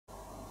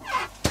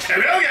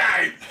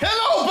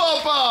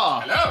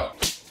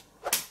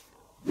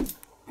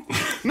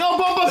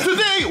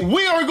today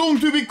we are going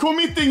to be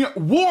committing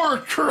war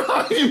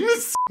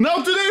crimes.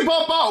 Now today,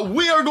 Papa,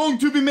 we are going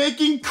to be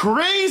making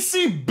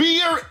crazy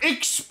beer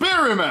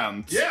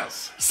experiments.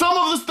 Yes. Some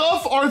of the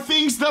stuff are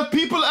things that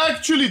people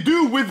actually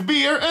do with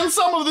beer, and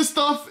some of the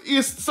stuff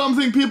is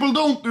something people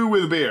don't do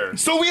with beer.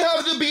 So we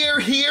have the beer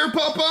here,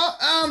 Papa,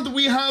 and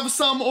we have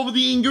some of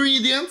the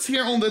ingredients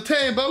here on the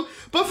table.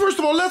 But first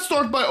of all, let's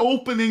start by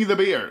opening the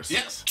beers.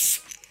 Yes.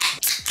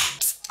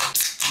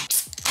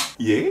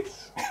 Yes.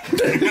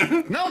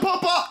 Now,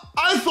 Papa,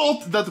 I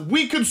thought that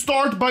we could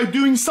start by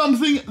doing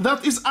something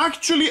that is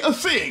actually a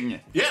thing.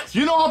 Yes.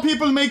 You know how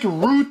people make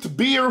root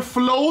beer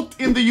float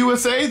in the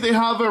USA? They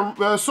have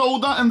a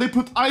soda and they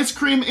put ice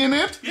cream in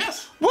it?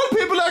 Yes. Well,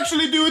 people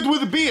actually do it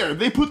with beer.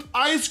 They put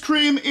ice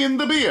cream in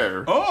the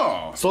beer.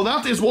 Oh. So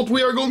that is what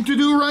we are going to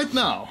do right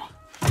now.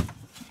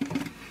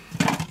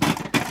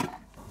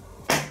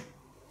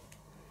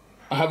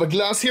 I have a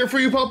glass here for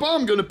you, Papa.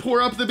 I'm gonna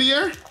pour up the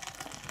beer.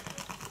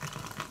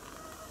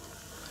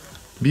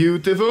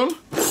 Beautiful.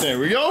 There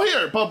we go.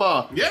 Here,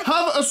 Papa. Yeah.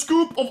 Have a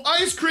scoop of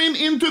ice cream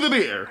into the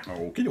beer.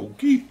 Okie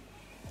dokie.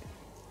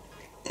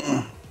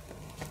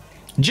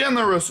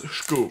 Generous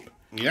scoop.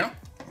 Yeah.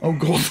 Oh,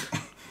 God.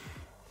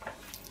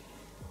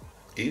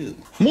 Ew.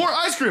 More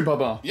ice cream,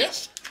 Papa.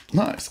 Yes.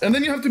 Nice. And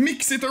then you have to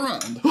mix it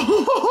around.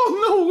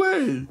 Oh, no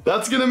way.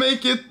 That's gonna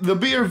make the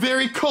beer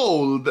very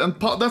cold. And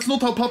that's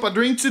not how Papa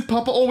drinks it.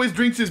 Papa always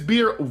drinks his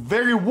beer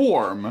very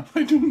warm.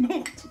 I do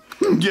not.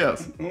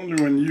 Yes.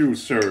 Only when you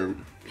serve.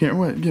 Here,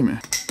 wait, give me.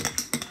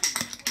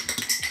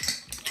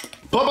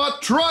 Papa,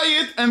 try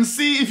it and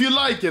see if you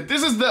like it.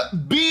 This is the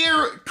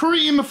beer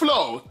cream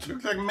float.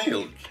 Looks like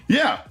milk.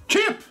 Yeah.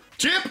 Chip.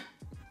 Chip.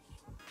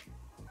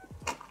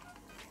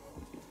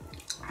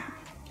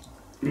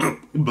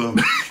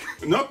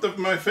 Not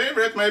my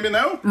favorite, maybe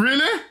now.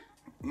 Really?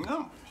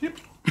 No. Chip.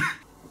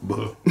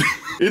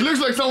 It looks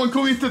like someone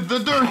committed the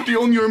dirty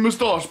on your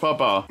mustache,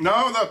 Papa.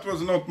 No, that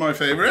was not my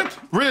favorite.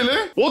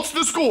 Really? What's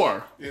the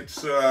score?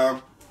 It's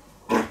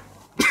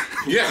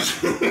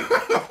yes.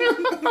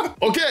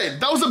 Okay,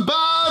 that was a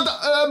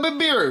bad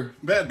beer.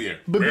 Bad beer.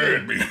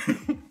 Bad beer.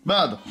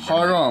 Bad.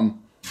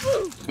 Haram.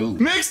 Cool.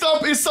 Next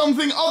up is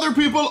something other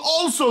people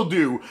also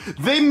do.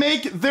 They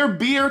make their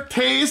beer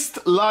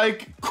taste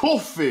like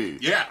coffee.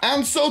 Yeah.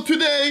 And so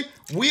today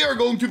we are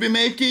going to be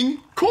making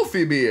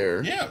coffee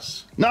beer.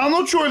 Yes. Now I'm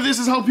not sure if this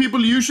is how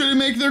people usually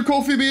make their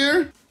coffee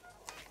beer.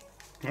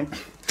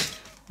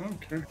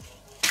 Okay.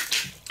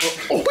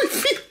 Oh, it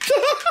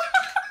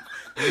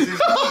This is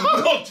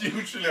not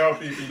usually how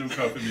people do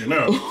coffee beer,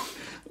 no.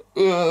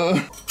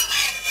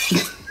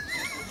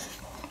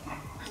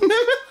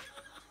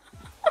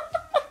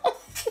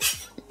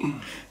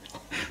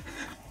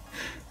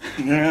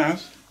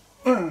 Yes.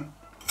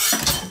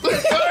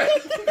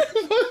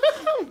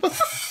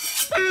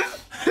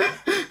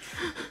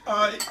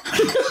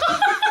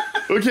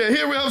 Okay,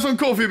 here we have some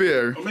coffee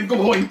beer. Men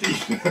gå inte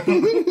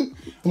in.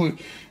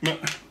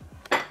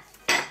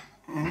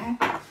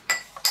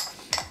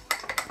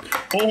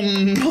 Oh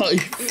my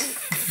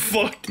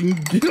fucking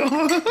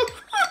god.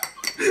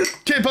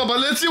 Okay, Papa,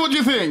 let's see what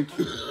you think.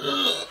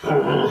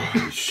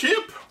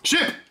 Chip.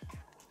 Chip.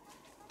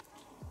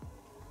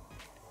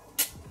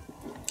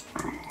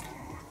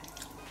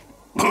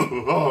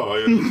 Oh,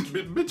 it's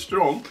a bit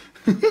strong.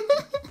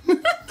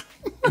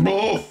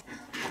 Both.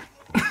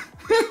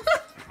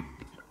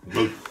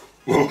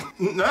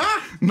 Nah.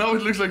 Now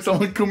it looks like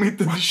someone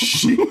committed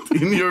shit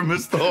in your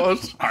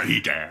mustache. I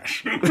eat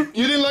ass.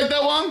 You didn't like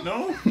that one?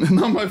 No.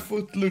 Now my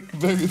foot looked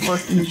very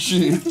fucking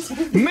shit.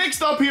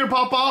 Next up here,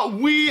 Papa,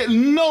 we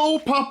know,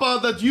 Papa,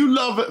 that you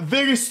love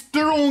very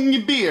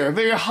strong beer.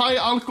 Very high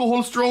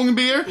alcohol strong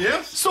beer.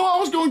 Yes. So I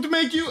was going to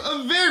make you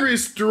a very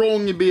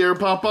strong beer,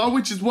 Papa,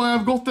 which is why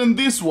I've gotten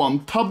this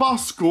one.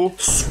 Tabasco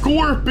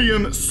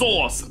Scorpion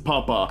Sauce,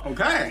 Papa.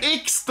 Okay.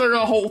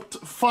 Extra hot,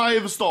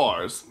 5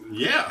 stars.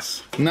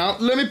 Yes. Now,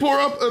 let me pour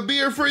up a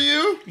beer for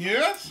you.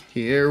 Yes.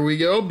 Here we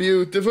go,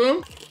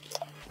 beautiful.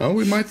 Oh,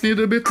 we might need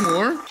a bit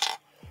more.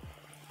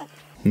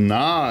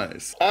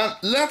 Nice. And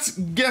let's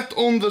get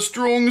on the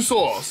strong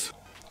sauce.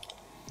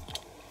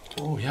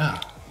 Oh, yeah.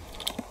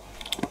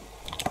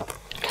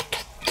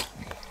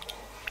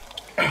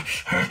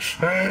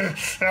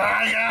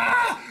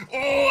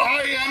 Oh,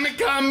 I am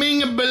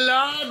coming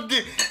blood.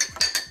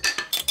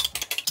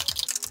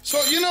 So,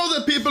 you know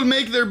that people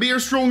make their beer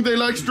strong, they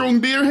like strong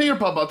beer? Here,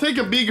 Papa, take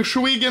a big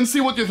swig and see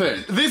what you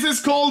think. This is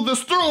called the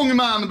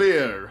strongman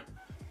beer.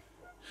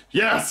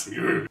 Yes.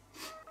 The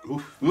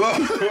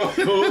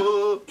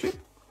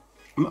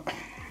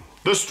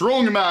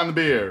strongman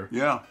beer.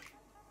 Yeah.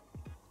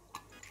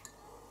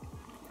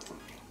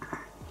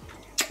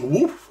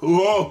 Woof.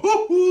 Whoa.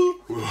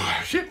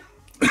 Shit.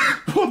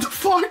 What the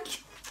fuck?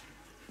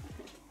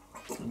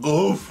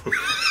 Oof.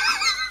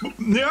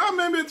 Yeah,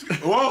 maybe it's...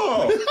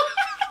 Whoa.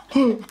 Do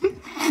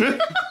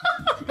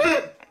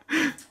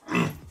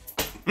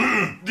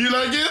you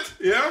like it?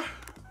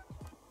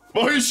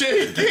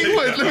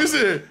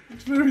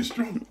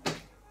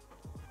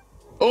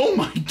 Oh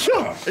my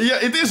god! Yeah,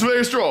 it is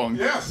very strong.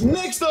 Yes.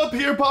 Next up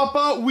here,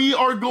 Papa, we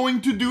are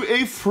going to do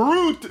a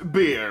fruit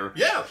beer.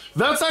 Yes.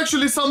 That's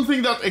actually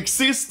something that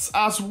exists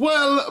as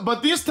well,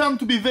 but these tend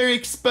to be very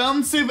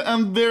expensive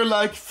and they're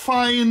like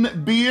fine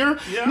beer.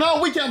 Yeah.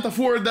 Now we can't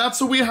afford that,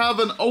 so we have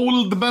an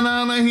old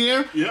banana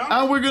here. Yeah.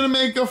 And we're gonna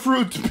make a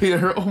fruit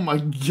beer. Oh my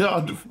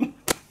god.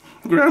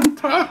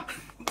 Grandpa.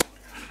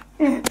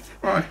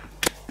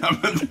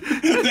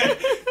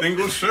 Den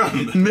går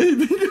sönder.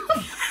 Maybe.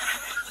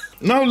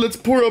 Now let's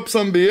pour up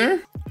some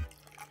beer.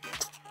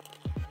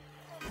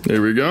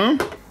 There we go.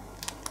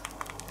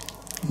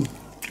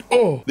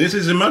 Oh, This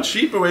is a much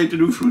cheaper way to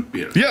do fruit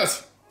beer.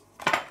 yes.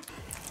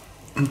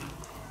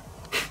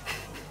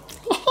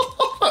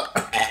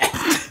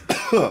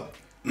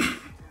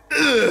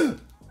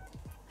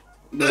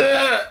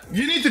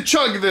 You need to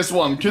chug this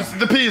one, because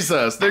the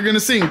pieces, they're gonna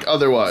sink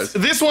otherwise.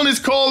 This one is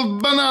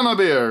called banana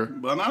beer.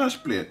 Banana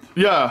split.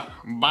 Yeah.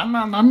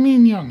 Banana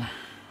minion.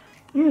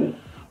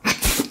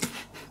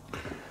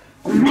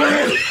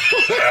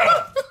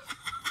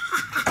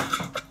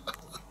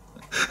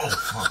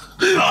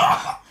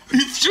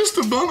 It's just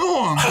a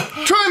banana.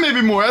 Try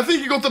maybe more. I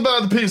think you got a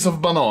bad piece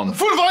of banana.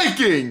 Full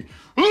Viking!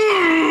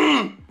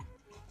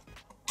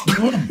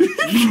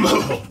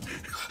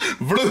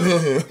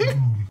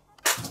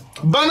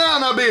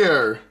 Banana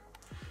beer!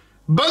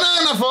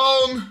 Banana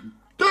phone!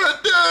 You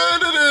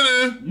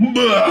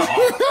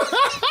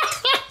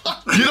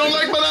don't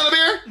like banana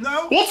beer?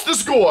 No. What's the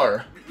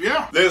score?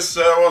 Yeah. This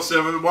was a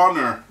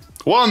oner.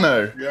 One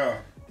there. Yeah.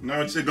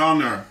 No, it's a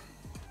goner.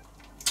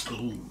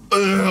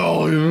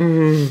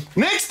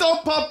 Next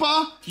up,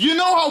 Papa, you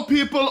know how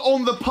people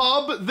on the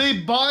pub, they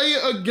buy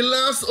a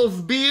glass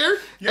of beer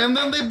and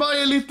then they buy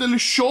a little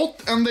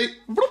shot and they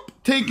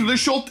take the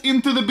shot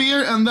into the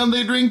beer and then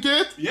they drink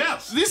it?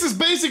 Yes. This is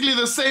basically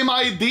the same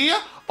idea,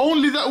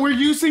 only that we're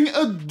using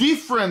a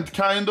different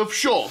kind of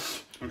shot.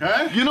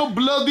 Okay. You know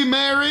Bloody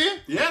Mary?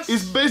 Yes.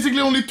 It's basically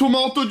only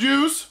tomato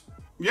juice.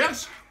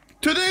 Yes.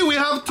 Today we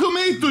have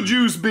tomato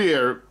juice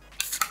beer.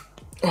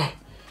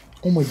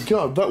 Oh my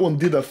god, that one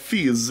did a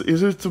fizz.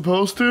 Is it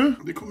supposed to?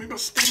 Det kommer ju bara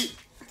stänga.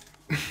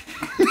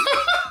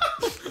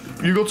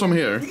 You got some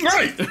here.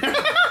 Right.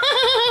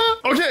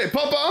 Okay,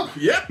 Papa.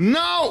 Yeah.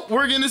 Now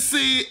we're gonna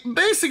see.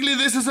 Basically,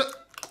 this is a.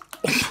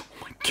 Oh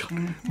my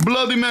god.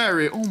 Bloody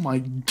Mary. Oh my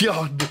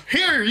god.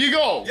 Here you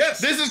go. Yes.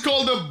 This is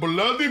called the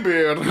Bloody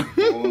Beer.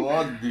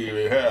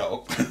 Bloody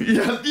hell.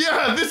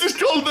 yeah, this is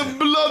called the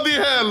Bloody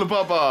Hell,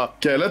 Papa.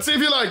 Okay, let's see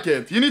if you like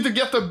it. You need to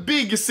get a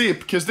big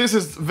sip, because this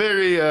is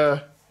very.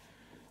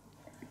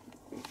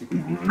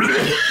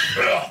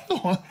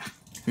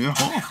 You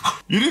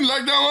didn't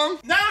like that one?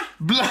 Nah.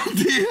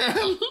 Bloody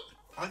hell.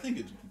 I think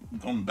it's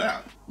gone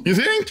bad. You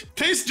think?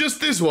 Taste just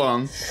this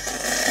one.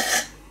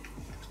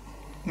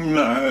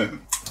 No.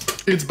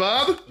 It's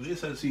bad?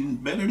 This has seen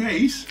better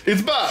days.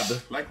 It's bad.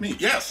 Like me.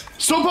 Yes.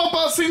 So,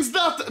 Papa, since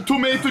that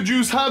tomato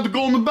juice had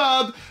gone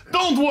bad,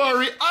 don't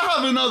worry, I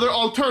have another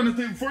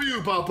alternative for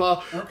you,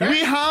 Papa. Okay. We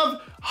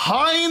have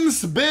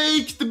Heinz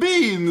baked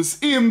beans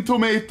in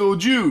tomato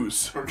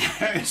juice.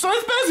 Okay. So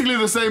it's basically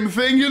the same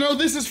thing, you know,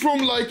 this is from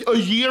like a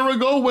year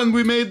ago when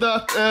we made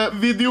that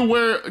video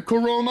where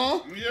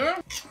Corona. Yeah.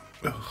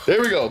 There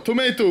we go,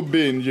 tomato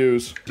bean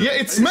juice. Yeah,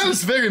 it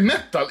smells very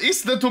metal.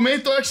 Is the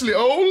tomato actually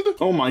old?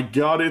 Oh my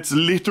god, it's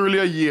literally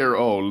a year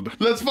old.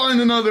 Let's find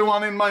another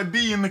one in my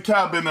bean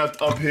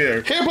cabinet up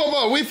here. Here,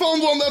 Papa, we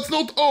found one that's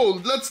not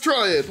old. Let's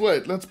try it.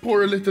 Wait, let's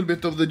pour a little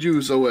bit of the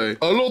juice away.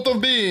 A lot of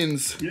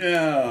beans.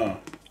 Yeah.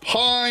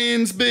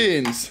 Heinz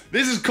beans.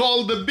 This is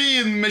called the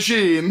bean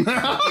machine.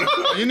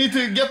 You need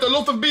to get a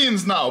lot of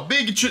beans now.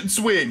 Big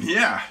swig.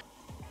 Yeah.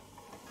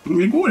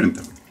 Det går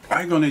inte.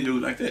 I'm gonna do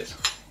like this.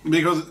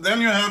 Because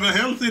then you have a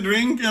healthy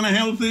drink and a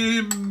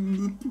healthy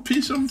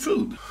piece of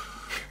food.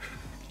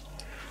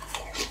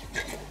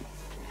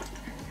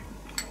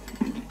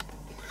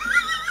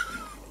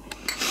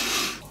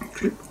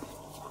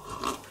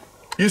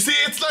 You see,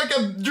 it's like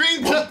a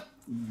drink.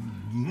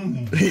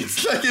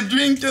 It's like a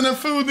drink and a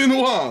food in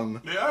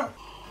one. Yeah.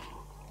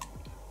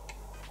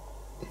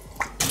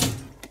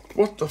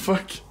 What the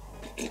fuck?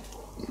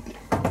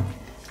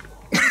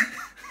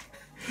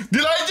 Do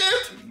you like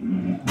it?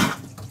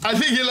 I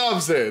think he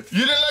loves it.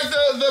 You didn't like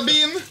the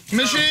bean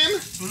machine?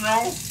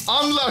 No.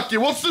 Unlucky.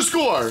 What's the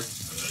score?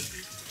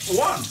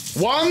 1.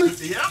 1?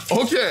 Yeah.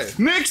 Okay.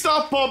 Next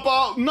up,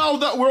 Papa, now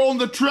that we're on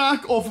the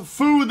track of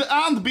food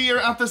and beer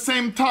at the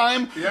same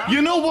time, Yeah.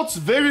 you know what's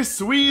very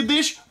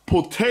Swedish?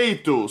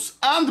 Potatoes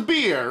and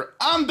beer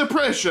and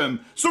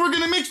depression. So we're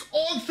gonna mix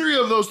all three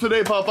of those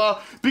today, Papa,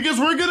 because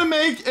we're gonna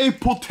make a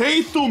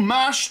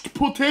mashed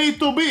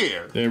potato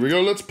beer. There we go,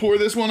 let's pour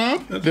this one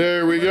up.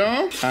 There we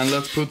go. And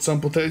let's put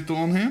some potato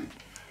on here.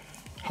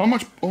 How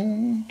much?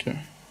 Oh, okay.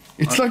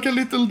 It's like a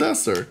little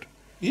dessert.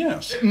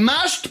 Yes.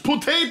 Mashed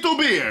potato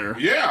beer.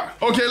 Yeah.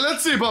 Okay,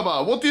 let's see,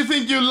 Papa. What do you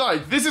think you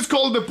like? This is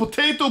called the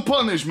potato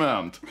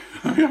punishment.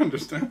 I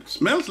understand.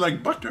 Smells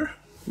like butter.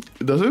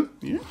 Does it?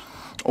 Yeah.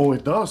 Oh,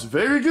 it does.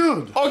 Very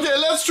good. Okay,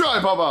 let's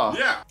try, Papa.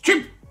 Yeah.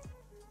 Chip.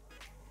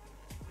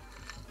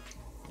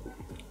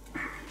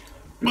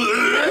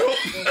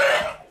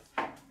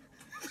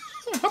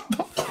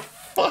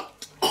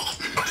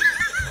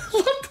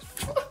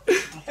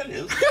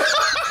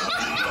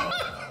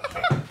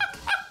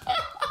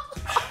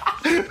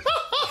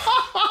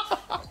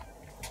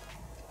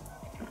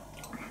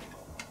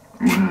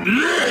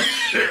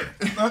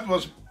 That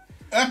was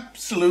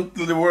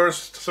absolutely the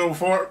worst so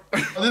far.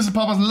 This is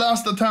Papa's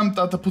last attempt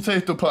at the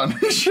potato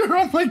punisher.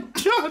 Oh my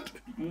god.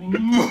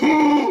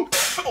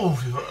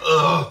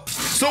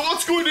 So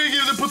what score do you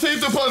give the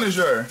potato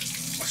punisher?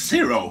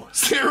 0.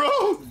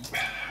 0?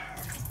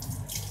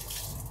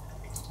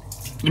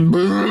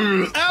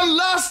 And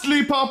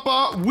lastly,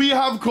 Papa, we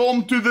have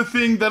come to the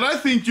thing that I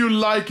think you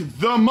like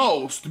the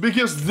most,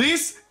 because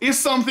this is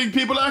something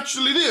people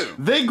actually do.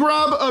 They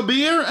grab a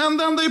beer and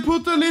then they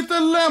put a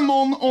little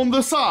lemon on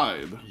the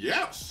side.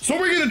 Yes. So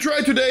we're gonna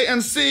try today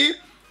and see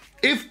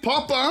if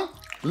Papa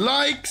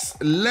likes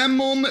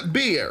lemon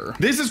beer.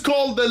 This is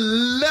called the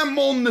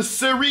lemon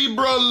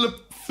cerebral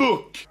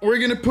fuck. We're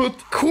gonna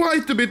put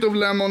quite a bit of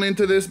lemon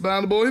into this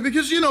bad boy,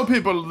 because you know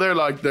people, they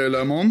like their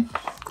lemon.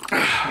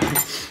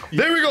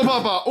 There we go,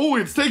 Papa. Oh,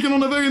 it's taken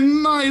on a very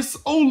nice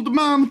old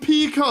man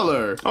pea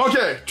color.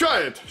 Okay,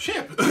 try it.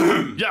 Ship.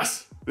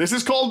 Yes, this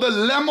is called the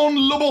lemon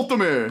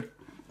lobotomy.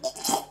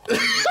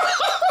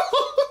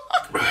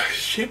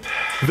 Ship.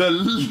 The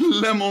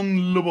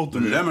lemon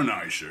lobotomy.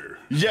 Lemonizer.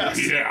 Yes.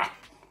 Yeah.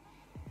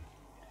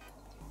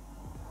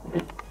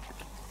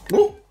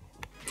 Oh.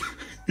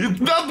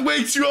 That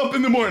wakes you up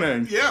in the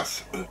morning.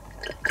 Yes.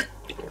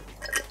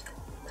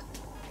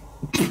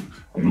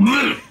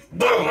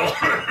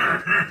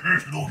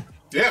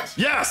 Yes.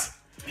 Yes.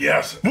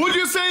 Yes. Would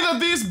you say that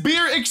these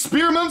beer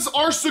experiments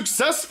are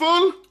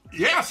successful?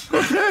 Yes.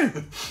 Okay.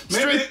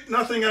 Maybe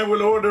nothing I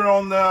will order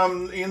on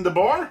in the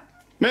bar?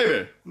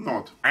 Maybe.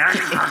 Not.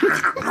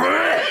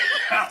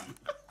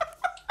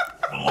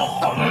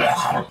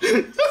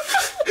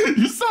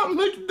 You sound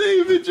like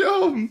Davy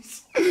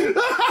Jones.